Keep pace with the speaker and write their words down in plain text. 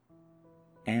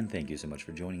And thank you so much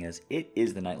for joining us. It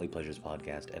is the Nightly Pleasures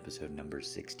Podcast, episode number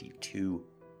 62.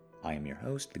 I am your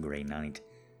host, The Grey Knight.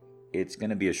 It's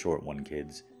going to be a short one,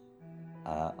 kids.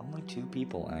 Only 2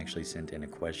 people actually sent in a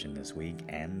question this week,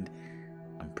 and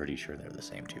I'm pretty sure they're the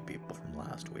same 2 people from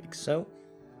last week. So,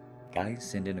 guys,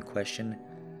 send in a question.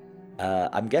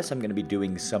 I guess I'm going to be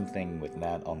doing something with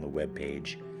that on the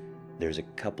webpage. There's a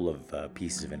couple of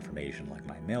pieces of information like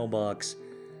my mailbox,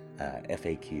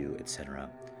 FAQ, etc.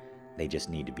 They just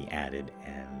need to be added,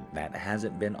 and that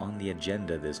hasn't been on the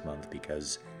agenda this month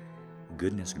because,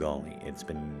 goodness golly, it's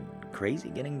been crazy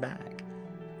getting back.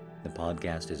 The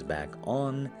podcast is back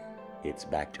on. It's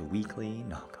back to weekly,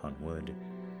 knock on wood.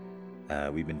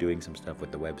 We've been doing some stuff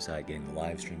with the website, getting the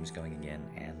live streams going again,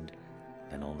 and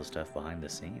then all the stuff behind the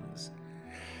scenes.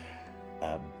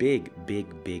 Big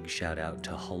shout out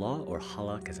to Hala, or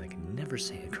Hala, because I can never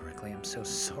say it correctly. I'm so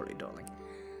sorry, darling.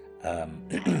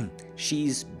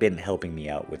 She's been helping me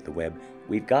out with the web.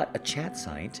 We've got a chat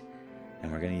site,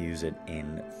 and we're going to use it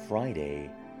in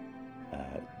Friday,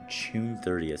 June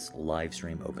 30th live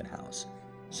stream open house.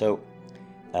 So,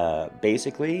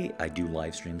 basically, I do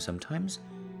live streams sometimes.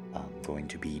 I'm going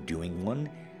to be doing one.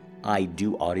 I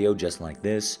do audio just like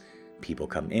this. People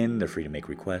come in, they're free to make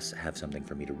requests, have something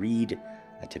for me to read.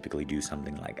 I typically do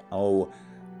something like,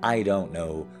 I don't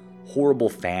know,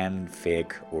 horrible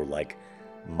fanfic, or like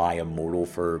My Immortal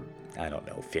for,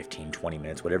 15, 20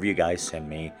 minutes, whatever you guys send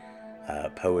me.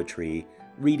 Poetry,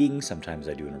 reading, sometimes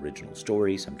I do an original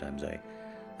story, sometimes I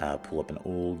pull up an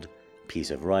old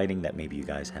piece of writing that maybe you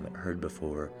guys haven't heard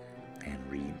before and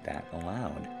read that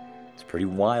aloud. It's pretty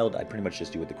wild. I pretty much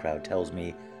just do what the crowd tells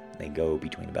me. They go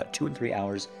between about 2 and 3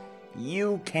 hours.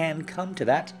 You can come to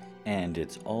that, and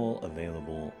it's all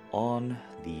available on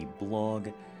the blog.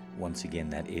 Once again,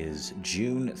 that is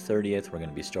June 30th. We're going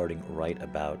to be starting right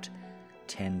about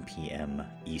 10 p.m.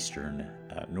 Eastern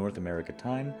North America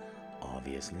time,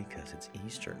 obviously, because it's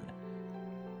Eastern.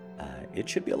 It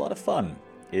should be a lot of fun.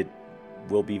 It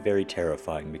will be very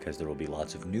terrifying because there will be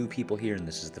lots of new people here, and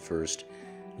this is the first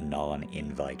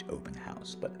non-invite open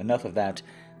house. But enough of that.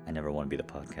 I never want to be the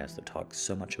podcast that talks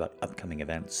so much about upcoming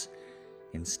events.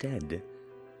 Instead,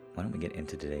 why don't we get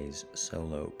into today's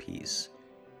solo piece?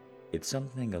 It's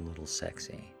something a little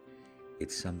sexy.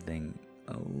 It's something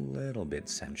a little bit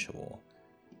sensual.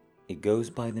 It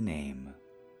goes by the name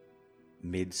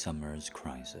Midsummer's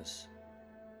Crisis.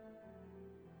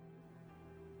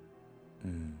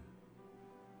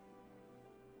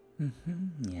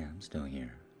 Yeah, I'm still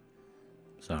here.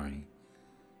 Sorry.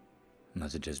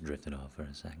 Must have just drifted off for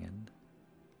a second.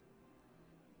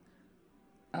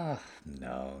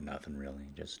 No, nothing really.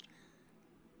 Just,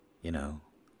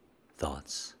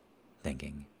 thoughts,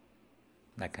 thinking,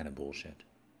 that kind of bullshit.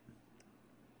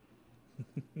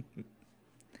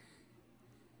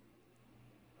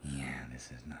 Yeah,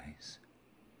 this is nice.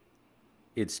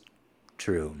 It's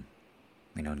true.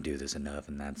 We don't do this enough,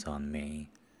 and that's on me.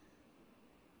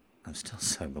 I'm still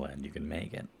so glad you can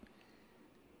make it.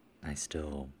 I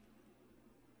still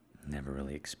never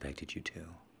really expected you to.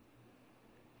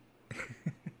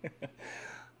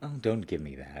 Oh, don't give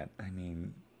me that. I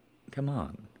mean, come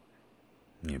on.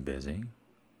 You're busy?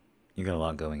 You got a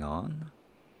lot going on?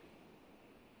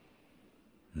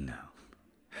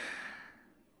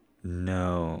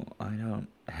 No, I don't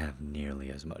have nearly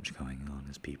as much going on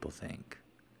as people think.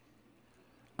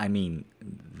 I mean,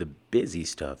 the busy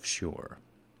stuff, sure.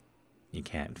 You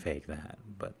can't fake that,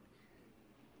 but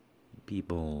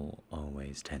people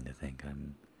always tend to think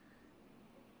I'm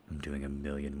doing a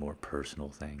million more personal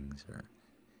things, or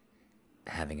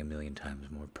having a million times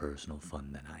more personal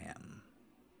fun than I am.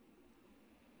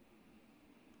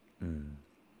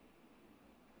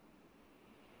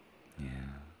 Yeah.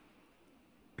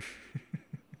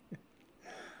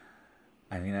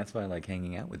 I mean, that's why I like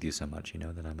hanging out with you so much. You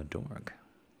know that I'm a dork.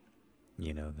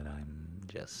 You know that I'm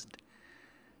just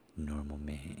normal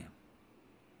me.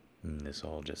 And this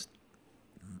all just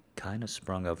kind of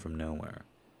sprung up from nowhere.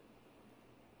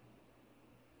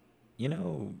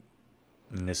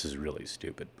 And this is really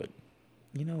stupid, but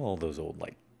all those old,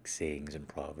 sayings and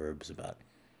proverbs about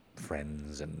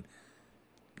friends and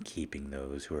keeping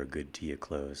those who are good to you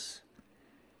close?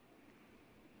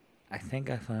 I think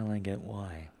I finally get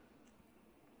why.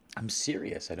 I'm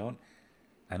serious. I don't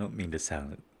mean to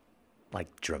sound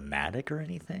dramatic or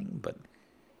anything, but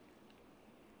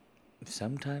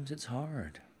sometimes it's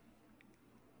hard.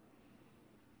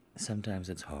 Sometimes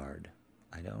it's hard.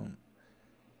 I don't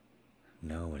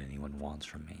know what anyone wants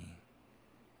from me.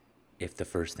 If the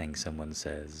first thing someone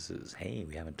says is, "Hey,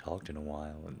 we haven't talked in a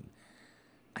while, and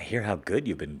I hear how good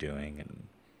you've been doing," and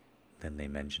then they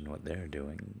mention what they're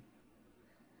doing,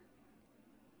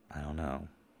 know.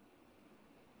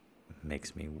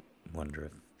 Makes me wonder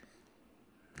if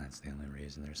that's the only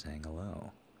reason they're saying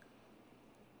hello.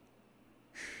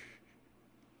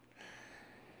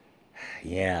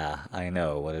 Yeah, I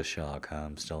know, what a shock, huh?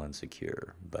 I'm still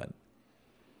insecure, but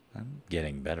I'm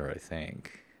getting better, I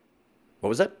think. What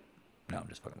was that? No, I'm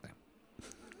just fucking with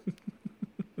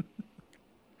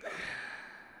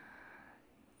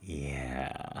you.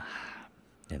 Yeah.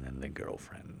 And then the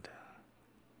girlfriend.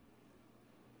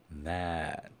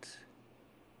 That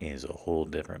is a whole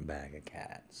different bag of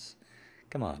cats.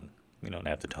 Come on, we don't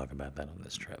have to talk about that on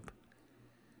this trip.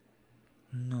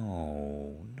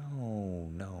 No, no,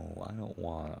 no, I don't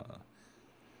wanna.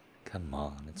 Come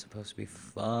on, it's supposed to be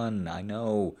fun. I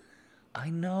know,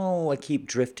 I keep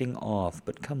drifting off,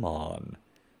 but come on.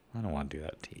 I don't want to do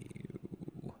that to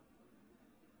you.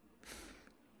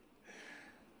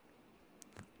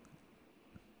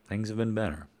 Things have been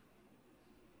better.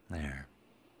 There.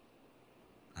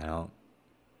 I don't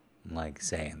like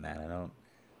saying that. I don't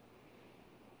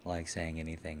like saying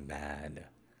anything bad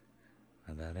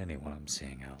about anyone I'm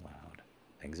seeing out loud.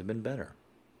 Things have been better.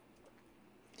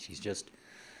 She's just,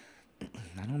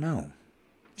 I don't know.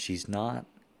 She's not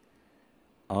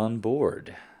on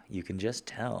board. You can just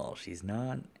tell she's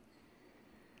not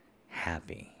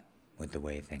happy with the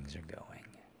way things are going.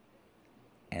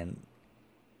 And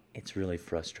it's really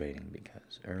frustrating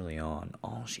because early on,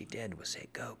 all she did was say,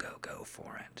 go, go, go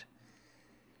for it.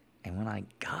 And when I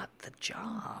got the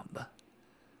job,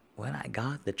 when I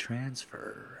got the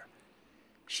transfer,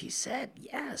 she said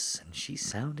yes, and she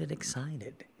sounded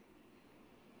excited.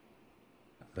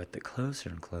 But the closer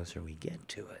and closer we get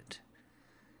to it,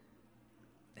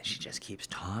 she just keeps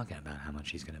talking about how much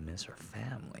she's going to miss her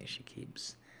family. She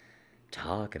keeps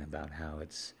talking about how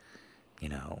it's,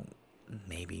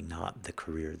 maybe not the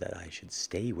career that I should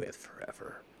stay with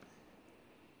forever.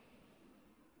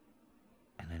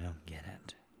 And I don't get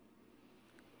it.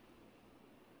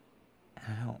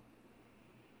 I don't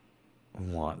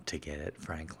want to get it,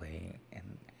 frankly,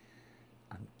 and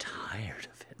I'm tired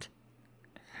of it.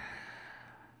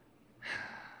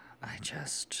 I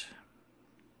just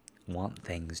want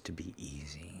things to be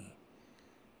easy.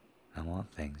 I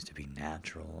want things to be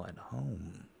natural at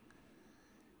home.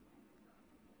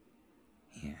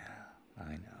 Yeah,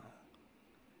 I know.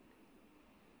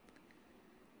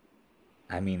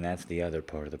 I mean, that's the other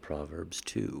part of the Proverbs,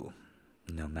 too.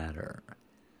 No matter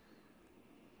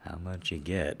how much you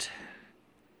get,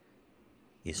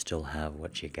 you still have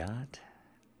what you got.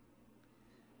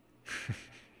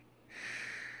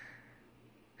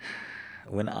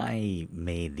 When I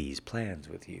made these plans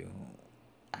with you,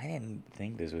 I didn't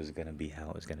think this was going to be how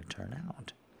it was going to turn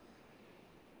out.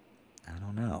 I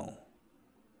don't know.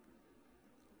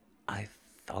 I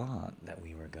thought that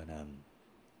we were going to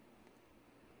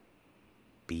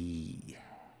be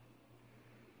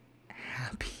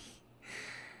happy.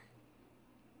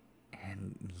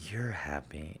 And you're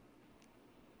happy.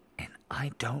 And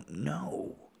I don't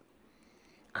know.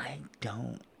 I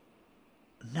don't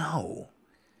know.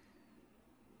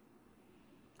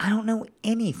 I don't know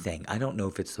anything. I don't know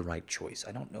if it's the right choice.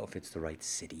 I don't know if it's the right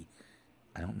city.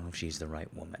 I don't know if she's the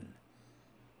right woman.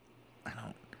 I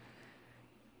don't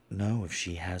know if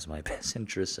she has my best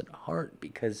interests at heart,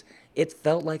 because it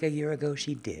felt like a year ago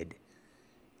she did.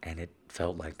 And it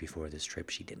felt like before this trip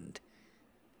she didn't.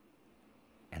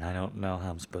 And I don't know how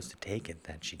I'm supposed to take it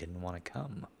that she didn't want to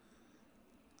come.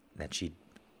 That she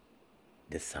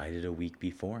decided a week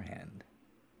beforehand.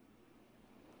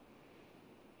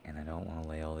 And I don't want to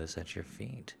lay all this at your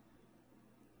feet.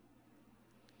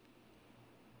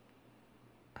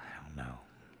 I don't know.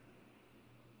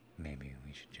 Maybe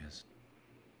we should just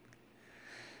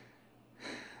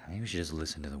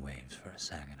listen to the waves for a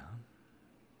second, huh?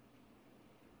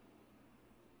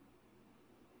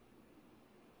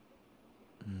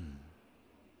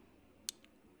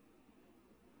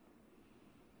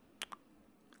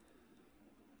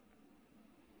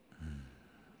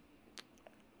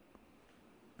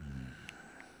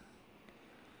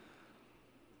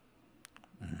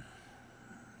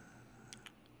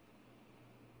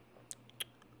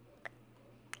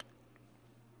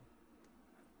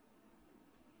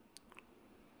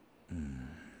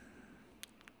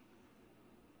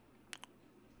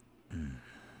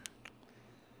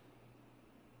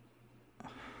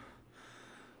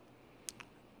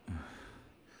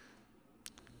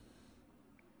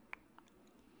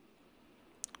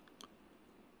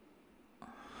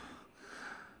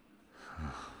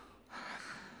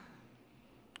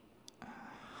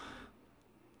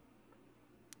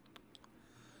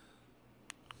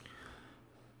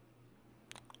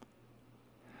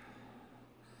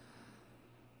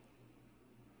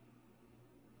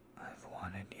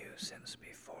 you since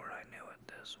before I knew what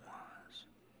this was.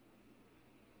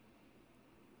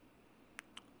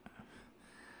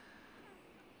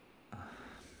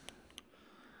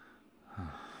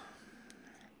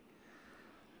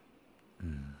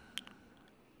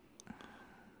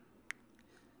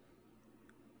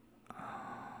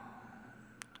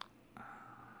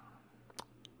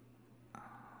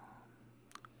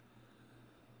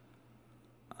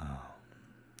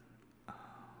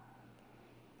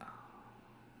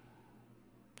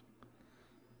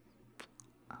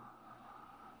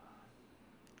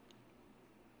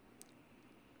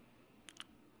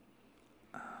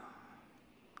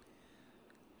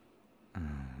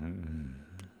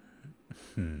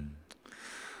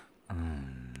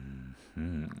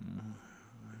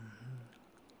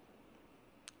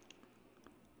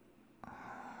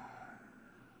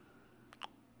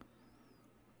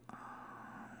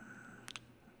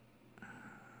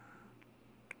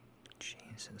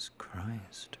 Jesus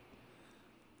Christ.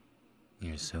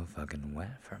 You're so fucking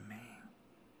wet for me.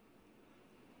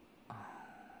 Oh,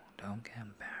 don't get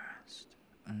embarrassed.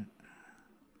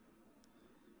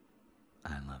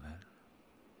 I love it.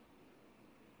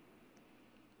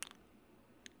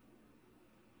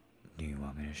 Do you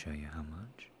want me to show you how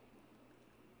much?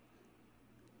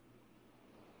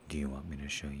 Do you want me to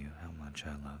show you how much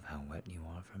I love how wet you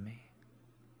are for me?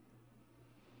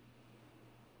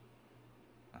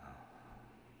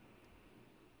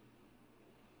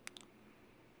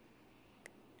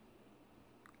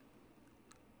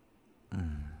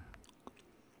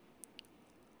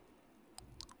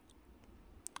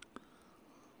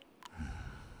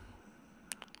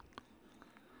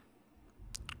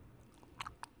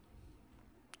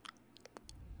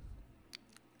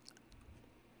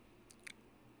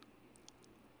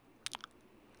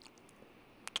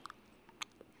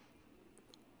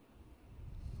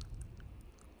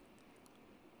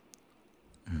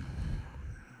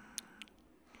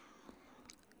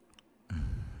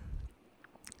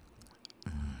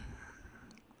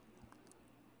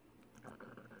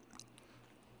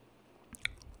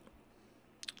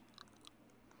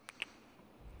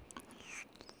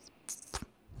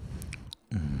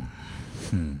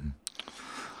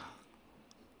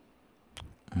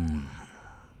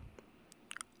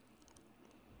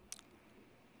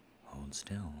 Hold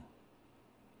still.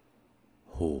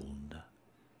 Hold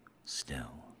still.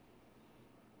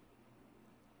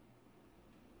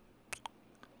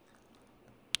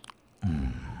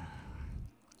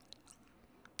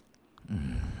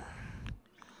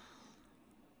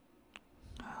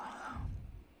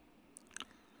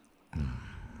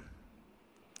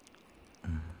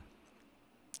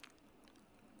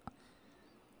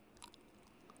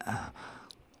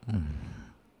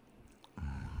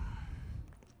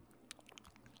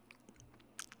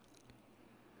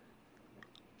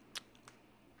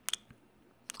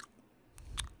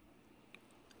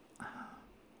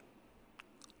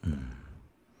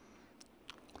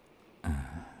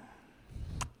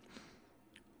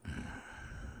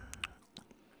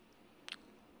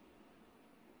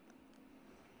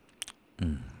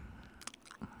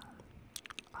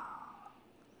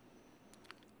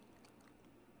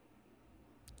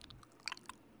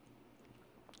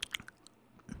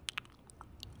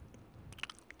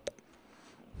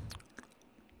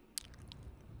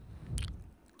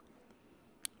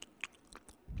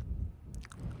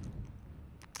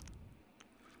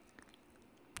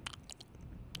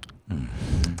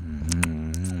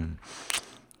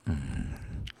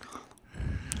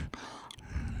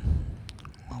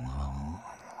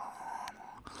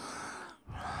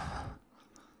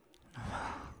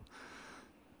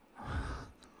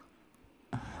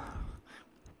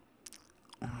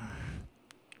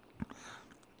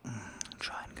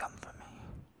 Try and come for me.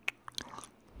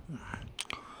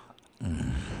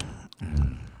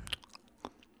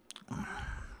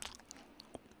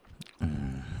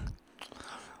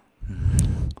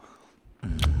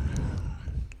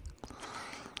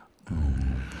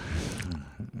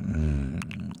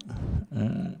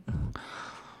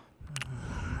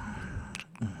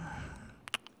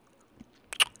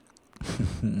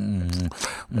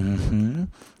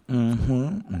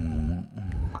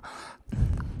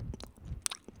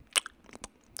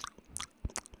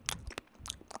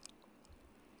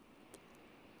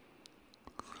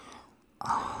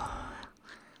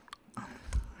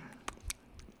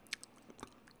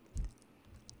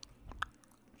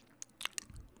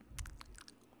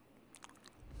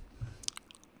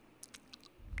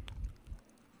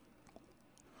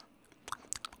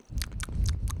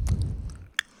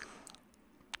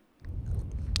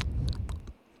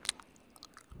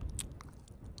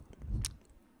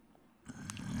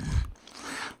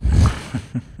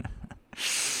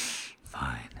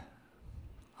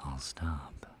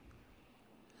 stop.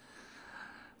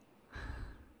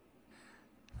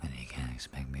 Then you can't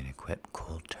expect me to quit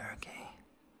cold turkey.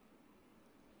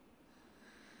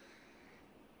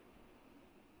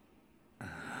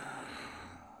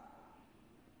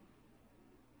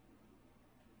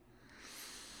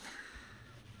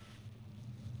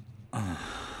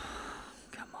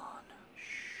 Come on.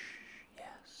 Shh.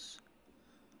 Yes.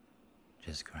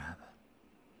 Just grab it.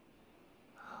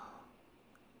 Oh.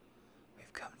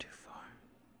 We've come too far.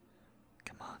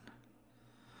 Come on.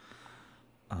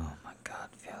 Oh my God,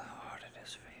 feel how hard it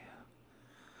is for you.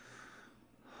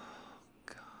 Oh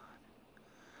God.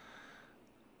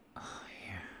 Oh,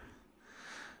 here.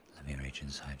 Let me reach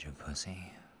inside your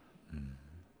pussy.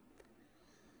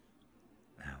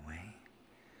 That way.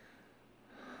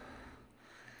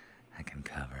 I can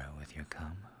cover it with your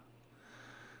cum.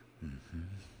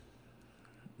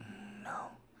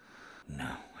 No. No,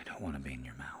 I don't want to be in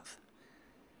your mouth.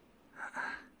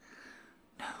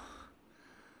 No.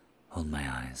 Hold my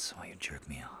eyes while you jerk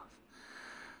me off.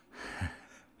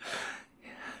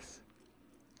 Yes.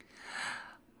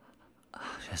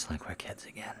 Oh, just like we're kids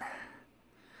again.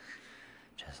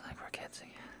 Just like we're kids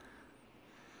again.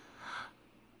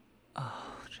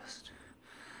 Oh,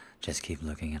 just keep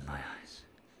looking in my eyes.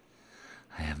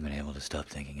 I haven't been able to stop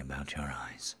thinking about your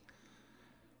eyes.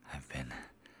 I've been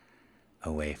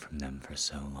away from them for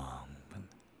so long, but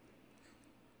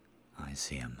I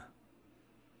see them.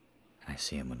 I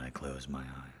see them when I close my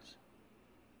eyes.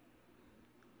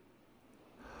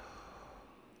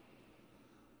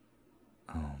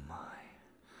 Oh my.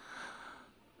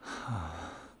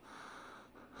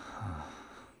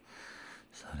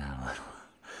 Slow down a little.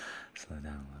 Slow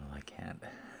down a little. I can't.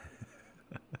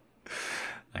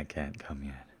 I can't come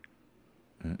yet.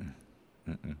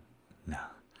 No.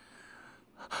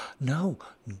 No.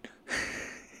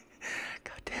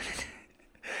 God damn it.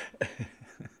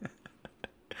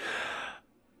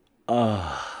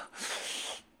 Oh.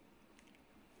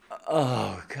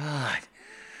 Oh, God.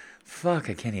 Fuck,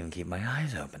 I can't even keep my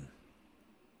eyes open.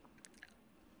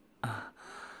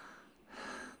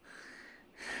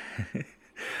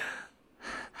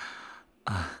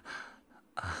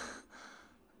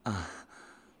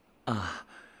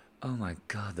 Oh my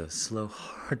God, those slow,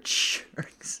 hard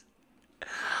jerks.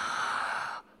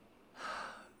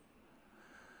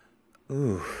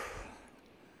 Ooh.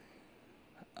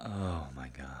 Oh my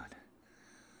God.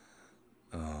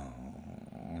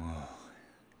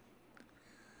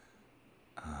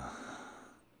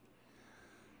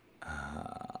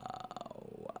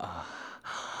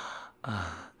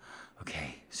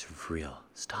 Okay, it's for real.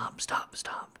 Stop.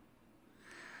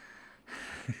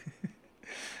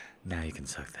 Now you can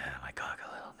suck that out of my cock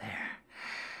a little. There.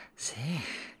 See?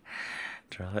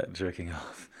 Draw that jerking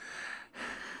off.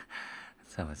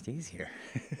 It's so much easier.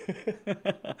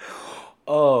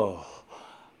 Oh.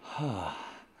 I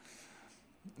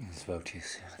spoke too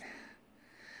soon.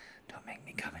 Don't make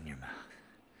me come in your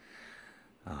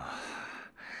mouth.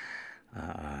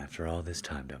 After all this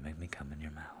time, don't make me come in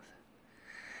your mouth.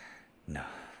 No.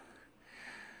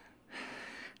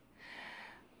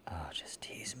 Oh, just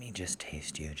tease me, just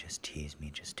taste you, just tease me,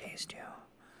 just taste you.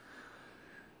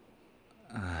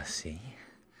 See?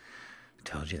 I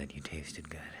told you that you tasted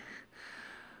good.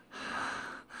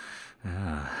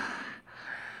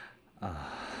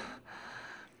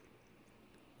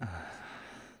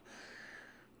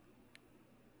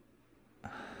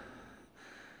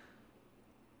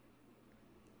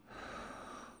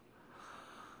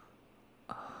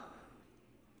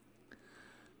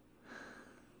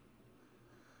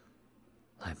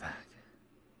 Lie back.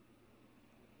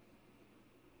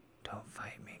 Don't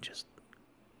fight me, just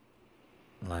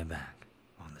lie back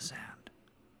on the sand.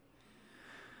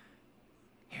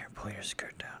 Here, pull your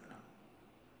skirt down.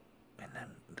 And then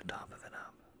the top of it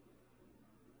up.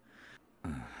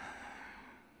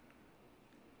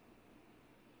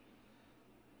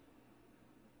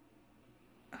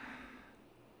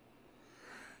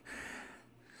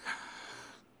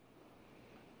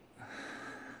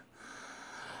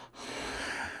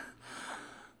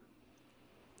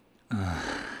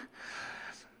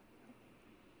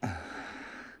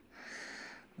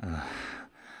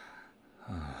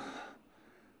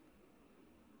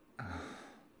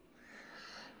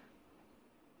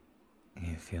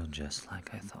 You feel just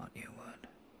like I thought you would.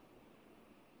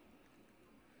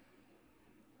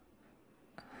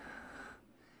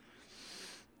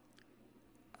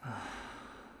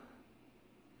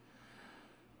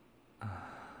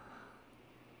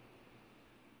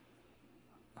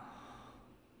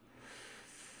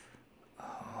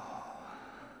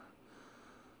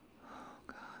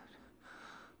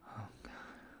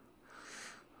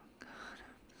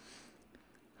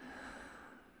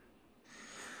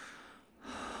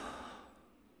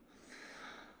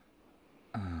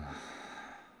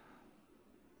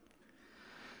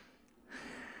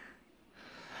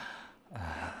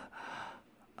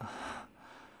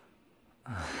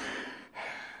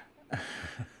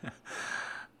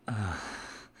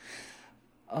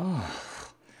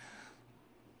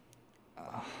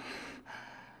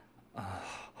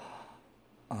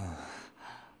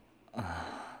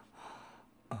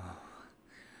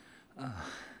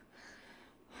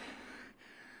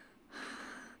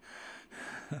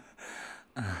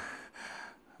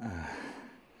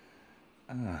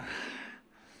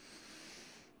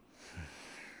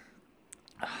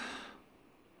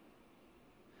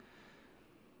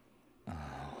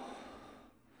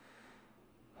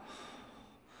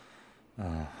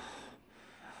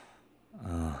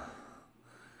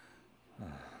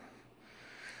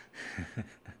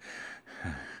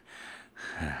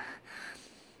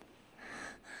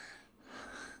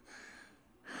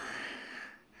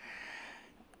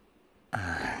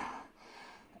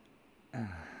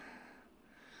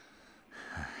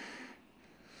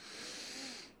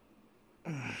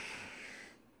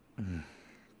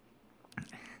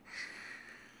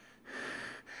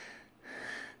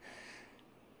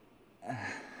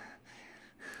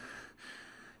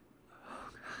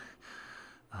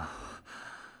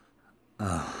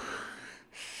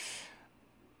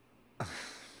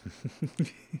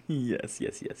 Yes,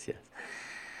 yes, yes, yes.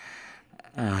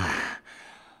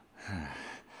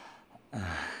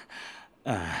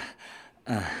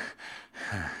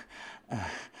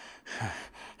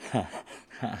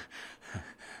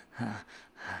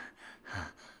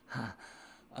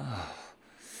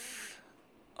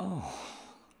 Oh,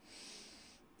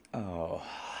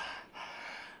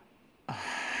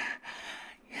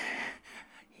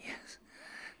 yes,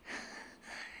 yes.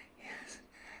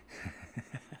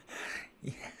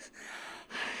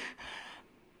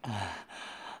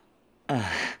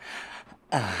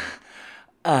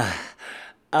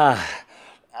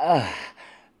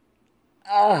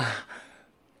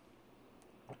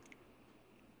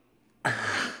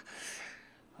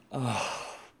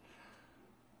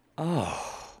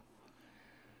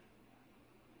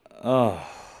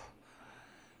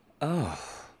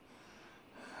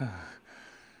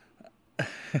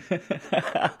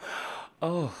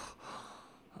 Oh,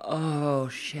 oh,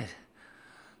 shit.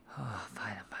 Oh,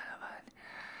 fine, I'm fine, I'm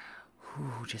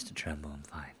fine. Ooh, just a tremble, I'm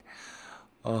fine.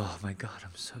 Oh my god,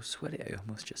 I'm so sweaty, I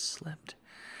almost just slept.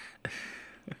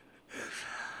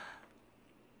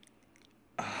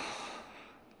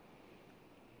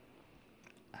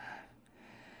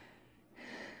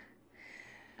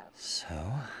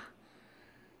 So,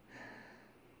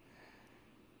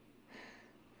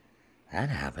 that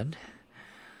happened.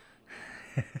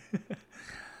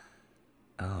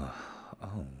 Oh,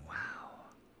 oh, wow.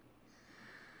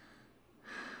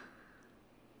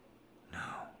 No,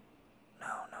 no,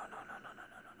 no, no, no, no, no,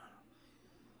 no, no, no.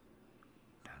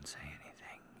 Don't say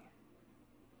anything.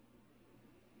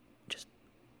 Just,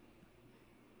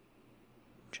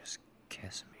 just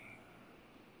kiss me.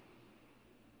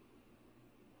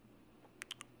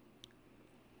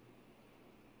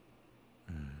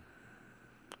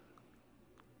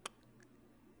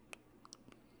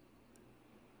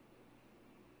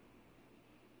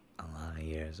 A lot of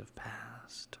years have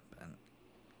passed, but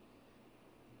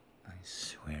I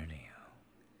swear to you,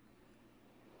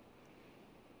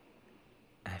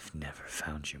 I've never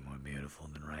found you more beautiful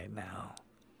than right now.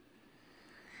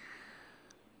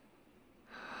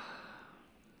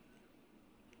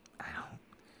 I don't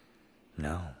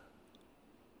know.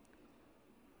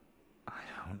 I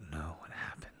don't know what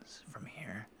happens from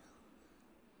here.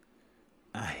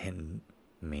 I didn't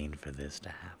mean for this to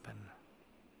happen.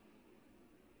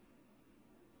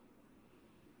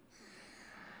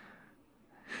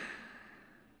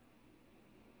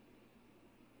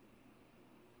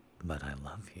 But I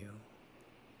love you.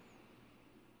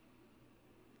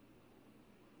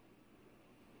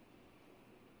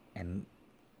 And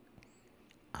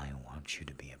I want you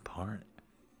to be a part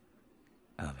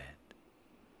of it.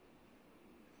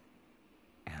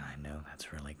 And I know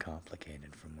that's really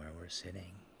complicated from where we're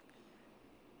sitting.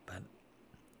 But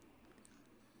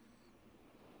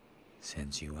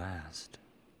since you asked,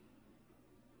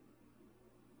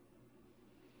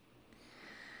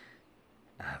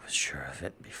 I was sure of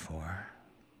it before.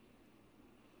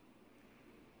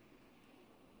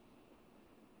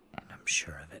 And I'm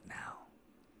sure of it now.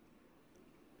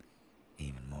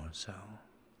 Even more so.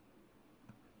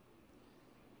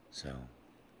 So,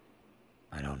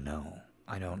 I don't know.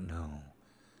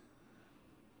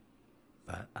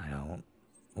 But I don't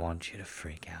want you to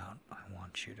freak out. I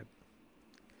want you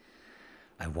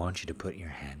to put your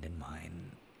hand in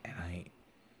mine, and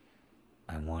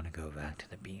I want to go back to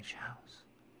the beach house.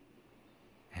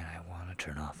 And I want to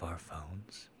turn off our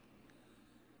phones.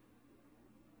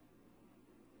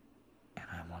 And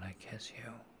I want to kiss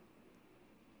you.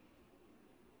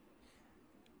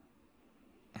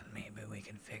 And maybe we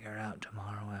can figure out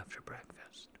tomorrow after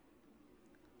breakfast.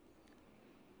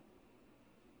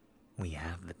 We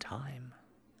have the time.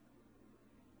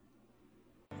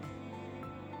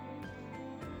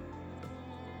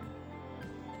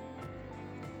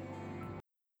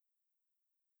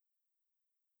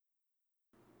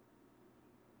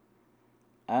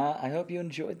 I hope you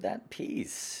enjoyed that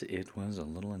piece. It was a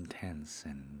little intense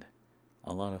and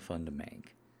a lot of fun to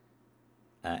make.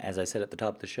 As I said at the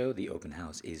top of the show, the open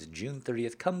house is June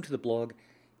 30th. Come to the blog.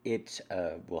 It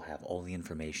will have all the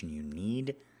information you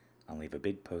need. I'll leave a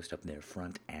big post up there,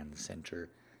 front and center.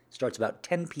 Starts about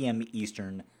 10 p.m.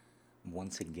 Eastern.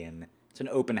 Once again, it's an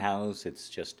open house. It's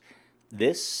just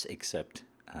this, except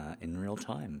in real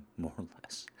time, more or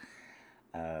less.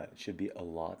 It should be a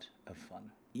lot of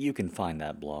fun. You can find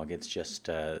that blog. It's just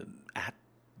at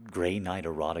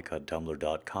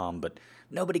greyknighterotica@tumblr.com, but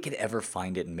nobody could ever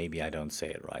find it, and maybe I don't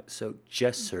say it right. So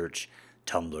just search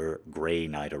Tumblr Grey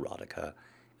Knight Erotica.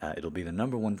 It'll be the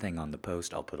 #1 thing on the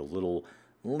post. I'll put a little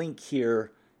link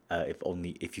here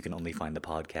if you can only find the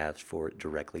podcast for it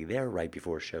directly there right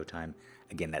before showtime.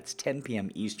 Again, that's 10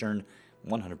 p.m. Eastern,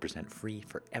 100% free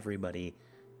for everybody,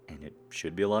 and it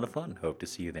should be a lot of fun. Hope to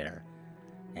see you there.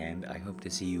 And I hope to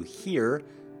see you here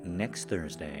next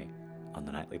Thursday on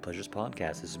the Nightly Pleasures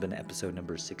Podcast. This has been episode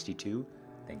number 62.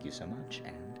 Thank you so much,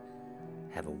 and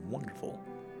have a wonderful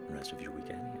rest of your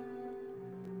weekend.